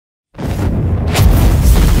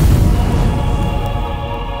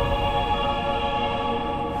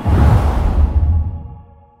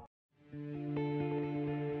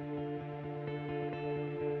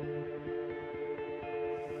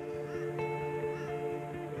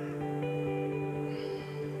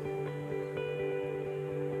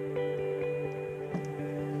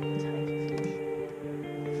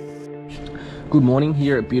Good morning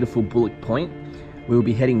here at beautiful Bullock Point. We will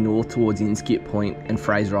be heading north towards Inskip Point and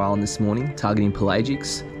Fraser Island this morning, targeting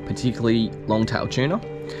pelagics, particularly Longtail Tuna.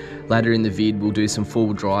 Later in the vid, we'll do some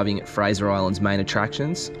forward driving at Fraser Island's main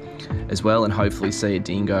attractions as well, and hopefully see a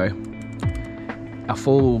dingo. Our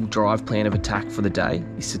four-wheel drive plan of attack for the day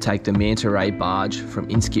is to take the Manta Ray Barge from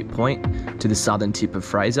Inskip Point to the southern tip of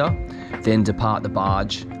Fraser, then depart the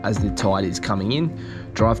barge as the tide is coming in,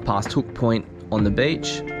 drive past Hook Point on the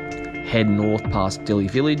beach, head north past Dilli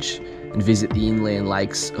Village and visit the inland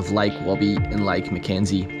lakes of Lake Wabby and Lake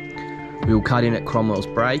MacKenzie. We will cut in at Cromwell's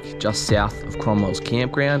Break, just south of Cromwell's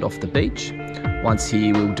campground off the beach. Once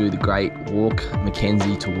here, we'll do the great walk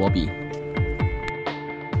MacKenzie to Wabby.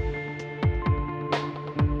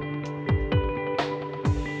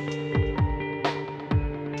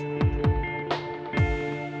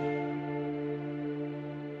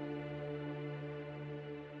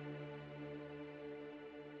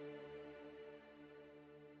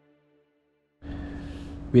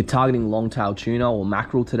 We're targeting Longtail Tuna or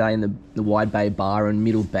mackerel today in the Wide Bay Bar and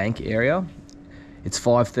Middle Bank area. It's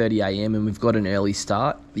 5:30 AM and we've got an early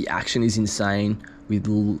start. The action is insane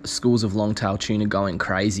with schools of Longtail Tuna going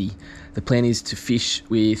crazy. The plan is to fish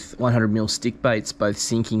with 100mm stick baits, both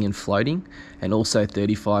sinking and floating, and also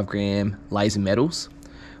 35g laser metals.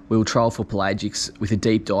 We will trial for pelagics with a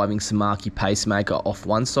deep diving Samaki pacemaker off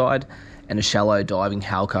one side and a shallow diving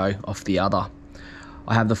Halco off the other.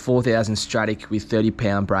 I have the 4000 Stratic with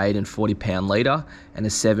 30-pound braid and 40-pound leader and a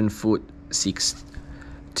 7-foot 6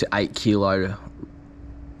 to 8 kilo.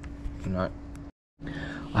 No.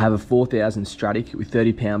 I have a 4000 Stratic with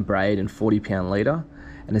 30-pound braid and 40-pound leader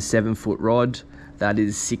and a 7-foot rod that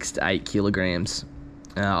is 6 to 8 kilograms.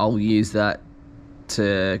 I'll use that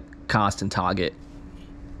to cast and target.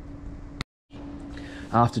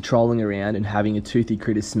 After trolling around and having a toothy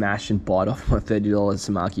critter smash and bite off my $30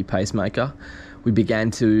 Samaki pacemaker, we began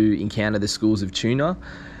to encounter the schools of tuna.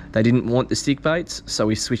 They didn't want the stick baits, so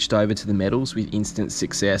we switched over to the metals with instant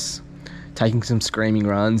success. Taking some screaming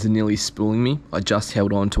runs and nearly spooling me, I just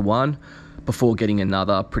held on to one before getting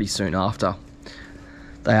another pretty soon after.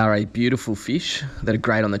 They are a beautiful fish that are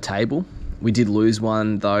great on the table. We did lose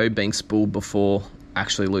one though, being spooled before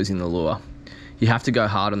actually losing the lure. You have to go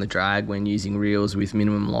hard on the drag when using reels with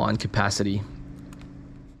minimum line capacity.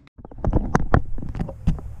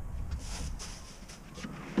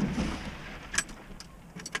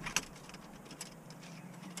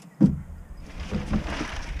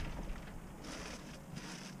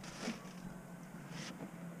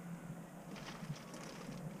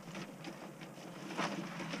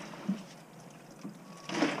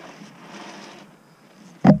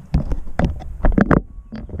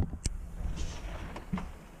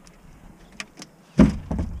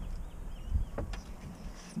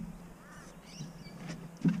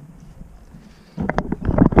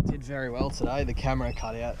 Very well today. The camera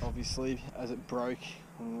cut out obviously as it broke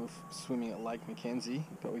when we were swimming at Lake MacKenzie,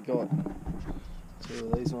 but we got two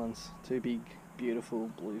of these ones, two big beautiful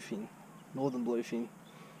bluefin, northern bluefin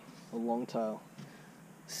or longtail.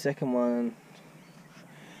 Second one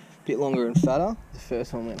a bit longer and fatter, the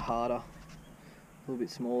first one went harder, a little bit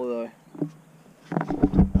smaller though.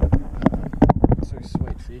 Two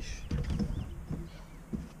sweet fish.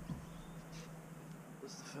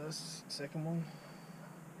 What's the second one?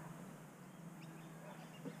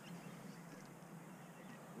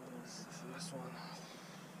 First one.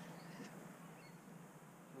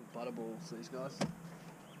 Little butterballs, these guys.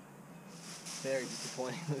 Very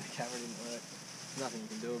disappointing that the camera didn't work. Nothing you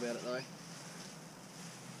can do about it though.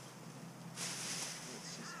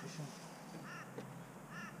 It's just fishing.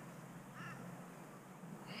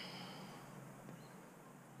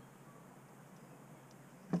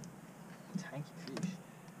 Tanky fish.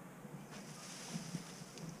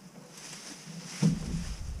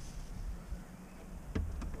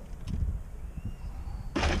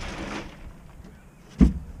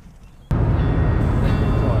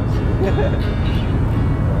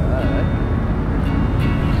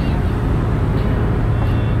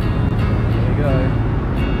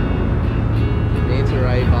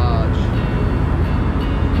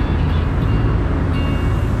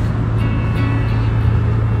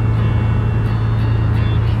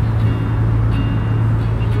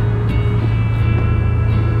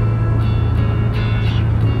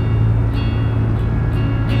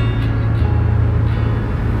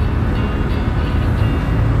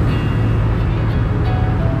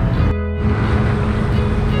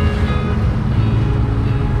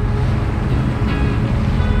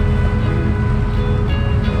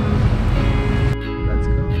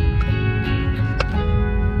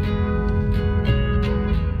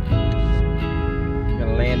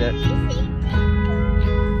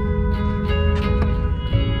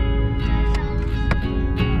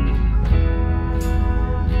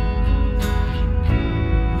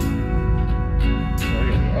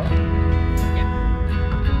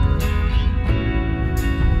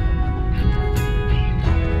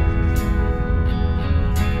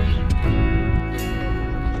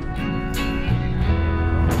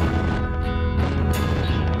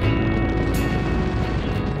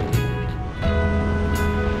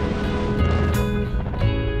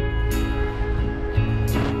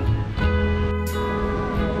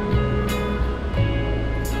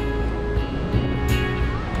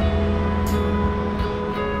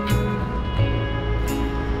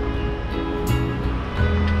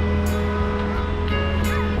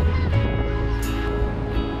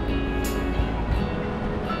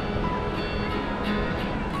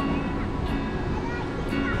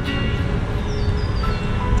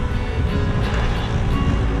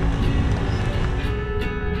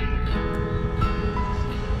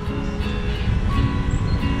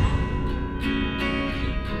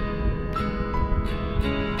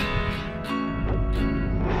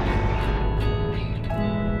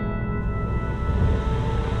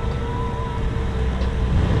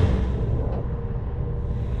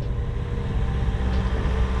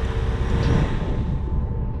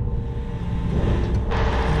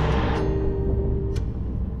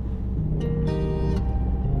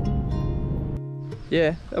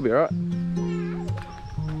 Yeah, that'll be alright.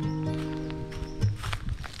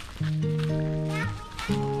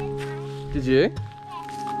 Did you?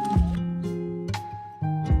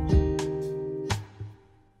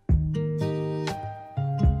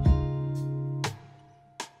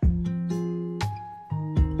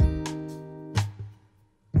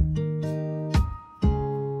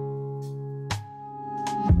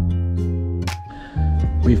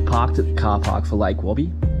 We've parked at the car park for Lake Wabby.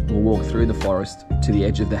 We'll walk through the forest to the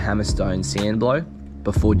edge of the Hammerstone sandblow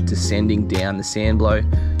before descending down the sandblow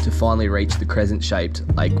to finally reach the crescent-shaped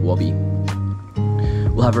Lake Wabby.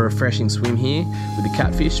 We'll have a refreshing swim here with the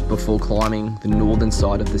catfish before climbing the northern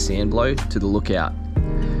side of the sandblow to the lookout.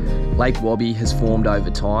 Lake Wabby has formed over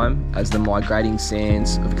time as the migrating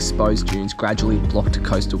sands of exposed dunes gradually blocked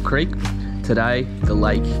Coastal Creek. Today, the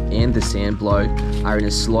lake and the sandblow are in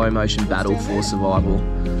a slow motion battle for survival.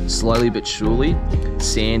 Slowly but surely,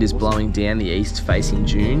 sand is blowing down the east facing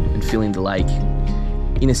dune and filling the lake.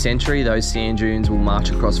 In a century, those sand dunes will march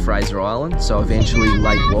across Fraser Island, so eventually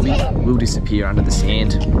Lake Wabby will disappear under the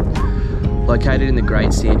sand. Located in the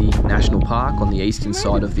Great Sandy National Park on the eastern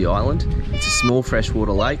side of the island, it's a small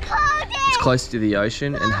freshwater lake. It's close to the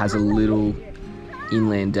ocean and has a little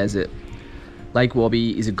inland desert. Lake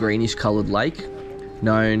Wabby is a greenish coloured lake,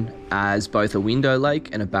 known as both a window lake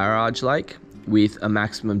and a barrage lake, with a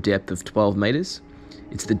maximum depth of 12 metres.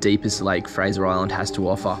 It's the deepest lake Fraser Island has to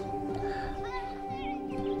offer.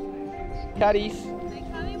 Caddies.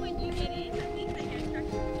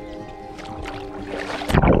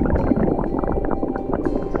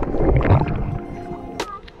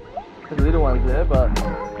 There's little ones there, but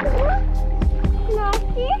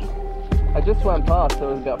I just swam past, there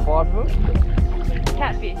was about 5 of them.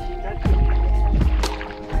 Catfish.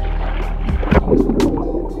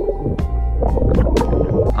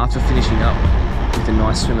 After finishing up with a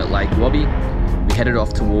nice swim at Lake Wabby, we headed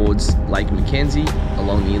off towards Lake MacKenzie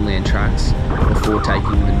along the inland tracks before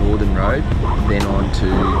taking the northern road, then on to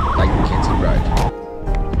Lake MacKenzie Road.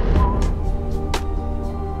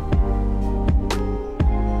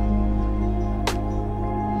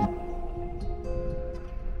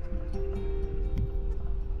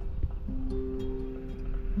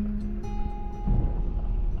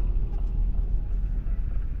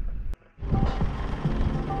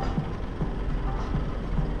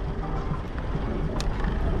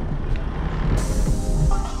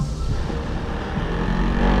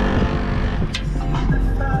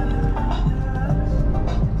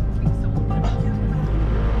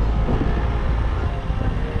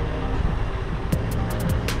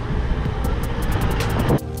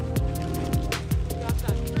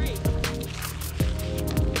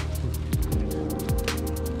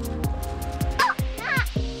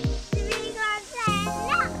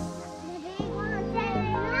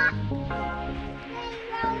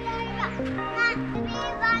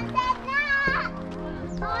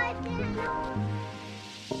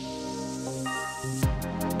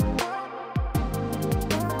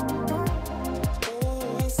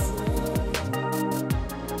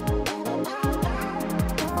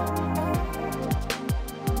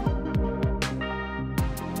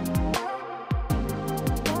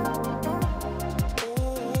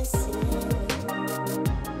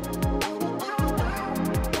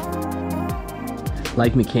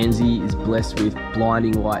 Lake MacKenzie is blessed with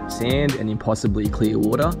blinding white sand and impossibly clear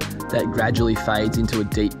water that gradually fades into a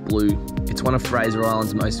deep blue. It's one of Fraser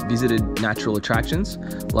Island's most visited natural attractions,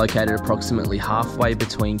 located approximately halfway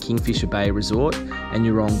between Kingfisher Bay Resort and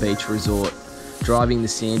Yurong Beach Resort. Driving the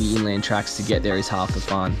sandy inland tracks to get there is half the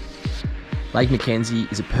fun. Lake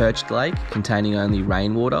MacKenzie is a perched lake containing only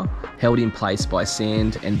rainwater, held in place by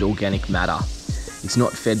sand and organic matter. It's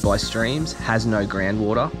not fed by streams, has no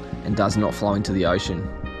groundwater, and does not flow into the ocean.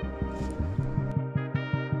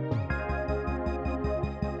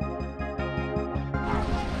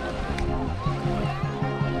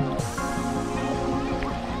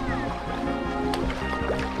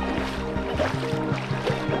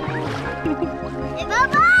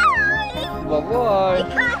 Bye-bye. It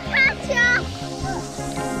can't catch us.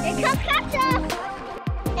 It can't catch us.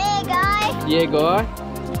 Hey, guy. Yeah, guy.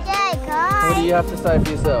 Yeah, guy. What do you have to say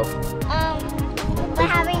for yourself? We're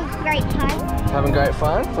having great fun. Having great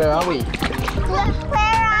fun? Where are we? We're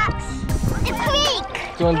at the creek.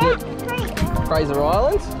 Do you want to do Fraser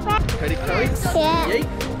Island? Cody Curry? Yeah. Yeet.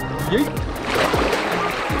 Yeet.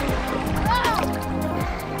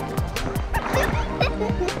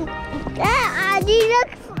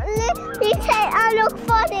 Yeah, I look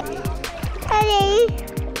funny. Honey,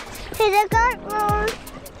 here's a goat roll.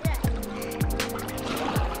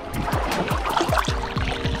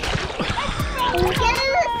 Get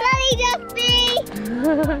a sunny duffy.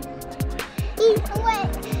 He's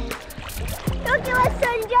wet. Look at my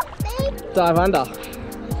son drop me. Dive under.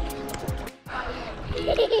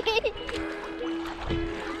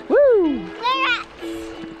 Woo! We're rats.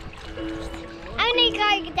 I'm gonna go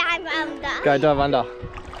dive under. Go dive under.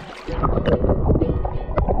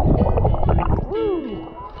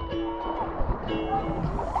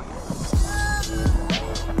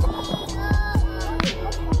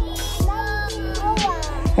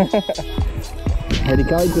 Ready,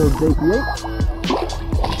 go, do a deep loop.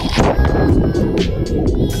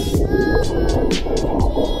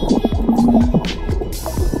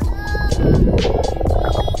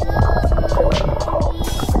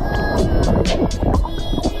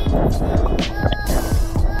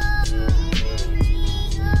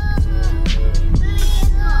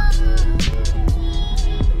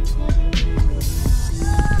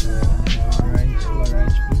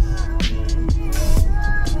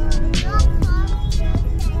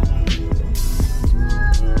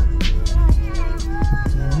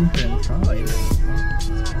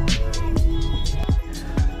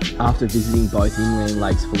 After visiting both inland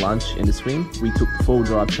lakes for lunch and a swim, we took the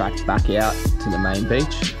 4-drive track back out to the main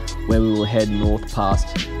beach, where we will head north past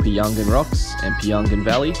Pyungan Rocks and Pyungan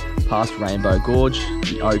Valley, past Rainbow Gorge,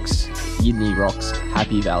 the Oaks, Yidney Rocks,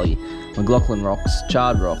 Happy Valley, McLaughlin Rocks,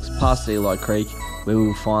 Chard Rocks, past Eli Creek, where we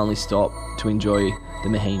will finally stop to enjoy the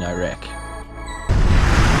Maheno wreck.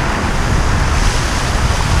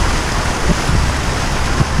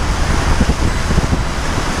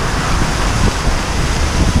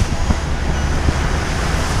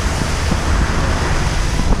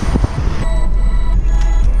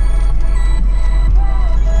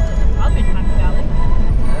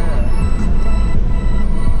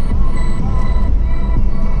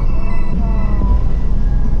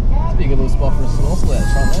 Good little spot for a snorkel out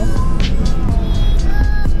front there.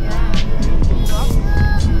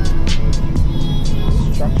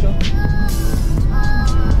 Structure.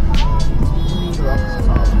 Rocks.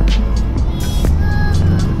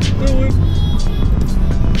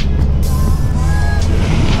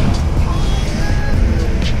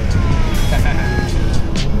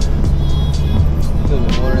 A little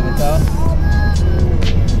bit of water in the car.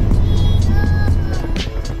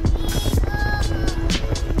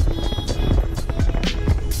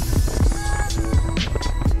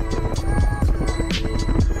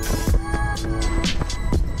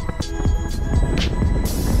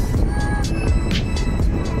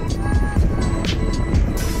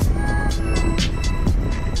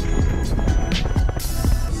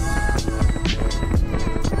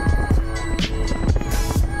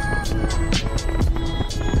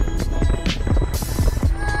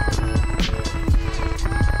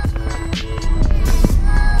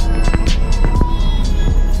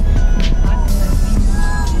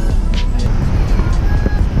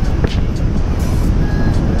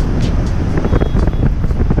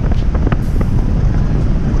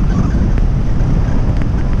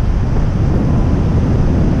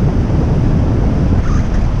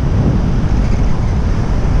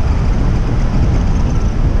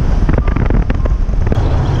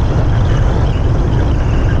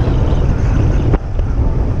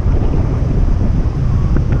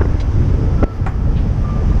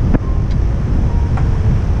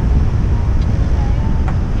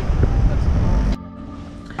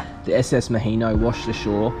 The SS Maheno washed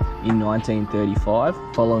ashore in 1935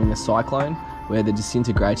 following a cyclone, where the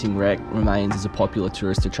disintegrating wreck remains as a popular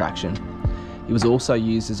tourist attraction. It was also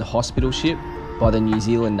used as a hospital ship by the New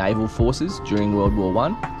Zealand Naval Forces during World War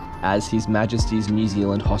I as His Majesty's New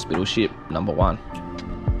Zealand Hospital Ship No. 1.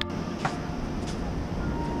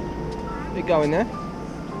 You go in there?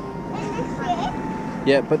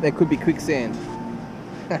 Yeah, but there could be quicksand.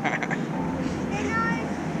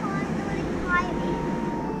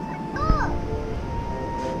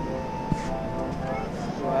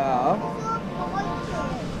 Wow.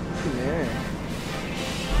 Yeah.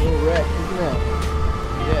 Little wreck, isn't it?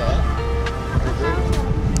 Yeah.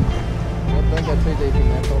 Don't go too deep in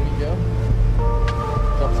there for me, girl.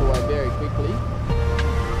 Drops away very quickly.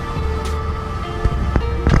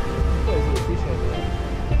 There's a little fish over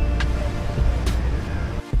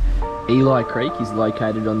there. Eli Creek is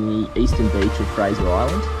located on the eastern beach of Fraser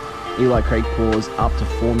Island. Eli Creek pours up to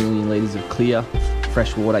 4 million litres of clear,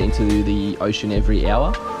 fresh water into the ocean every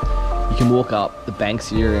hour. You can walk up the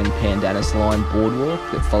Banksia and Pandanus Line boardwalk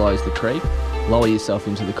that follows the creek, lower yourself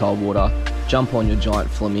into the cold water, jump on your giant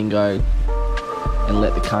flamingo and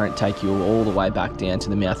let the current take you all the way back down to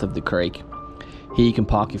the mouth of the creek. Here you can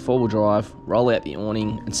park your 4-wheel drive, roll out the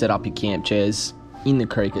awning and set up your camp chairs in the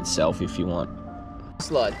creek itself if you want.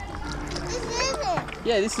 Slide. This is it.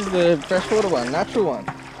 Yeah, this is the freshwater one, natural one.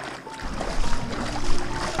 Can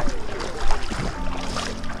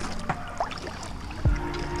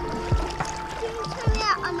you turn me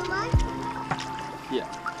out on the way? Yeah.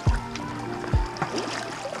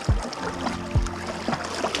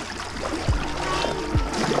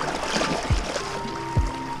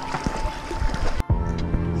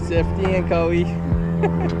 Safety and Cowie.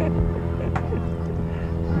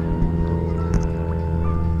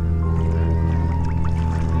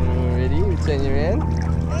 Ready? We turn you around.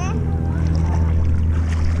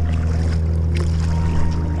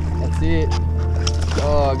 That's it.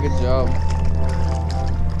 Oh, good job.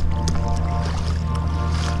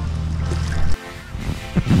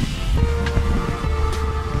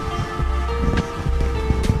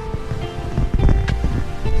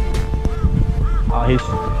 Oh,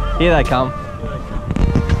 here they come.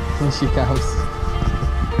 Here she comes.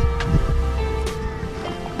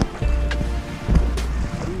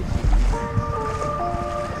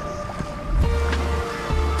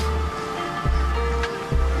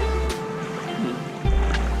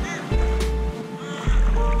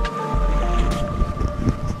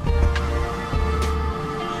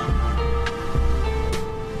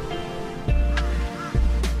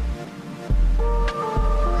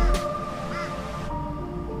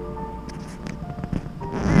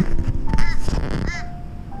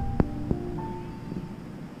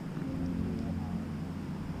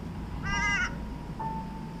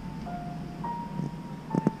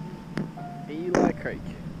 Creek.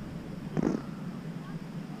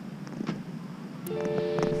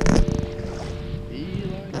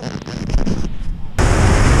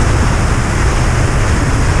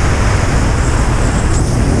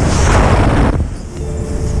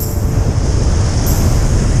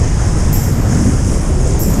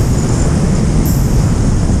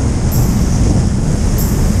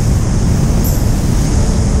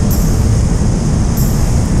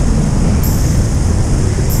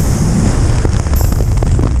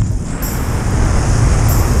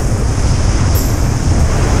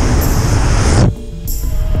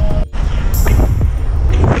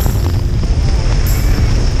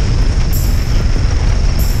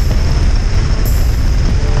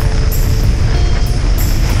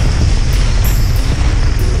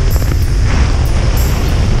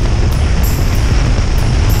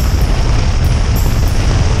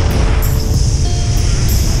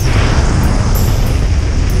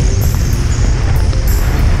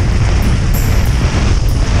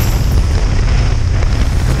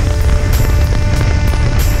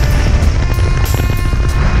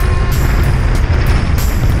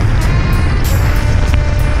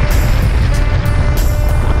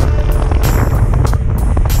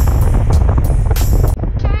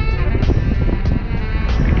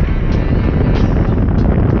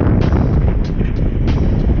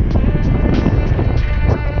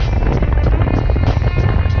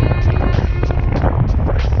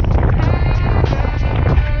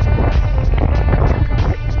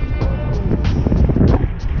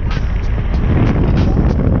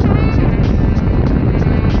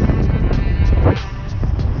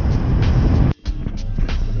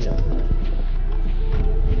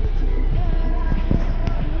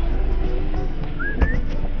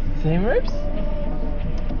 Same ropes?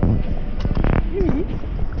 Here he is.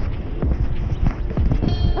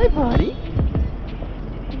 Hi, buddy.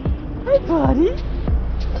 Hi, buddy.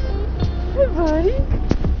 Hi, buddy.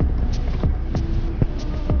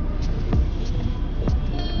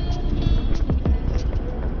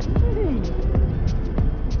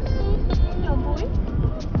 Hello, boy.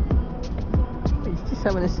 He's just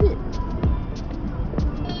having a sit.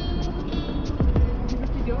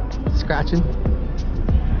 Scratching.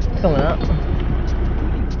 Coming up.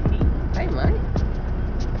 Hey, mate.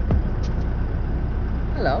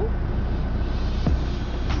 Hello.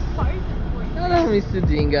 Hello, Mr.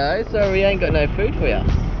 Dingo. Sorry, we ain't got no food for you.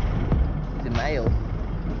 It's a male.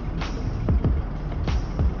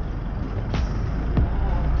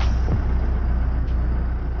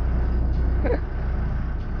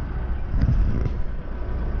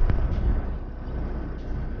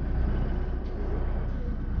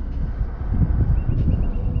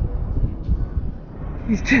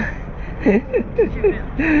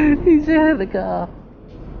 He's out of the car.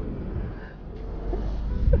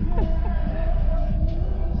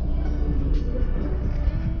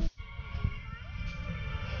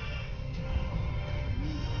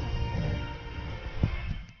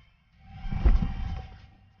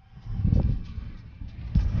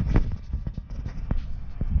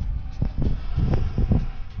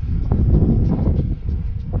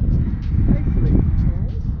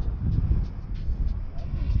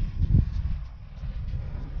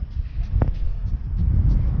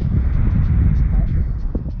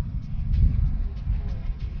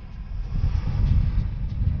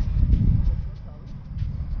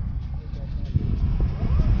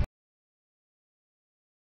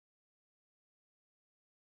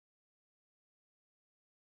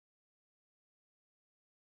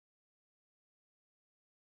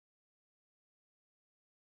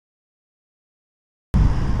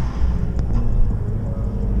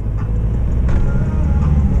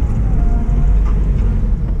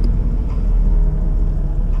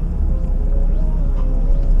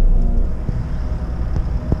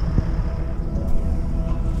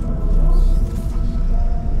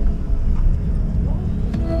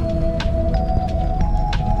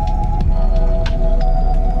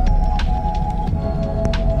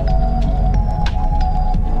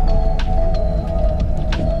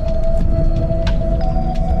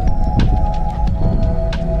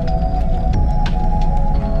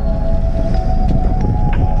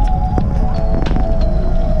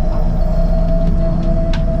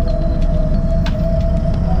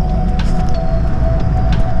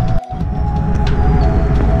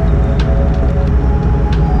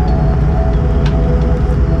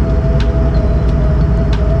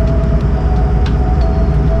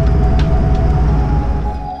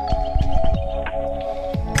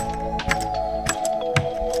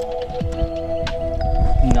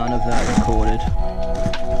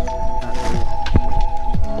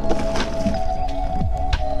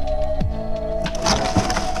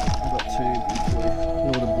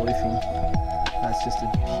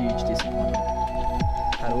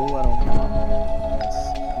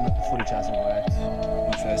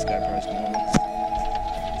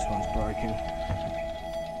 can